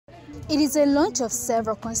It is a launch of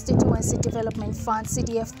several Constituency Development Fund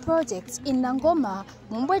CDF projects in Nangoma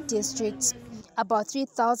Member districts. About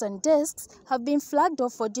 3,000 desks have been flagged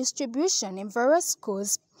off for distribution in various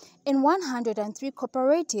schools, and 103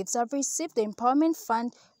 cooperatives have received the Empowerment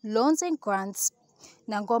Fund loans and grants.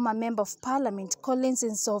 Nangoma Member of Parliament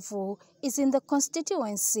NZOVU is in the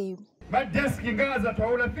constituency. My desk in Gaza to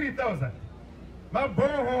all 3,000. My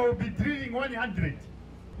boho will be drilling 100.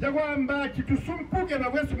 Jagwamba kitusumpuke na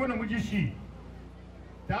wesu mwana mujishi.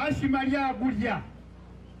 Taashi maria gulia.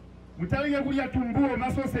 Mutalia gulia tumbuo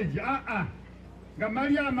masoseji. Nga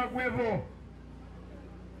maria magwevo.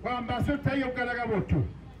 Kwamba sota hiyo kalagabotu.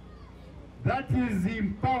 That is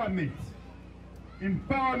empowerment.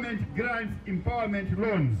 Empowerment grants, empowerment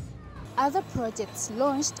loans. Other projects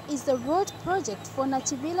launched is the road project for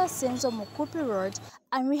Nativila Senzo Mukupi Road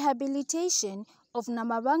and rehabilitation of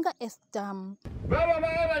Namabanga F Dam. Baba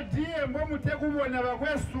baba die mbomu tekubo na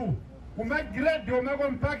bagwesu kumagrade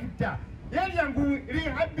omagompakita yangu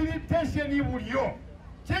rehabilitation ibulyo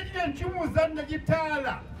chekile nchumu zanda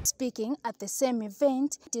gitala. Speaking at the same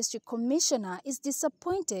event, District Commissioner is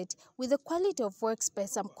disappointed with the quality of works by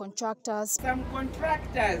some contractors. Some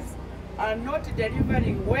contractors are not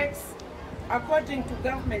delivering works according to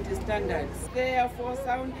government standards. Therefore,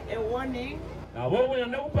 sound a warning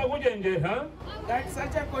that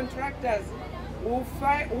such a contractors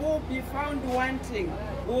will be found wanting,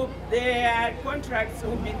 their contracts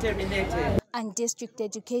will be terminated. And District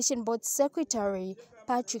Education Board Secretary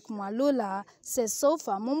Patrick Mwalula says so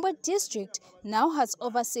far Mumba District now has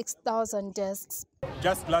over 6,000 desks.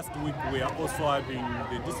 Just last week we are also having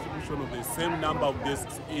the distribution of the same number of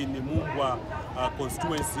desks in the Mumba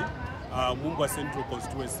constituency, Mumba Central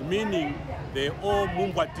constituency, meaning the whole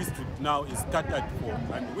Mumba district now is scattered for,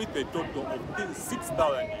 and with a total of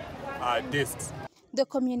 6,000 desks. The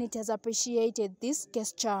community has appreciated this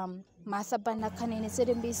gesture. Martha Banda,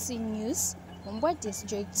 NZOVU News, Mumba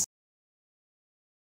District.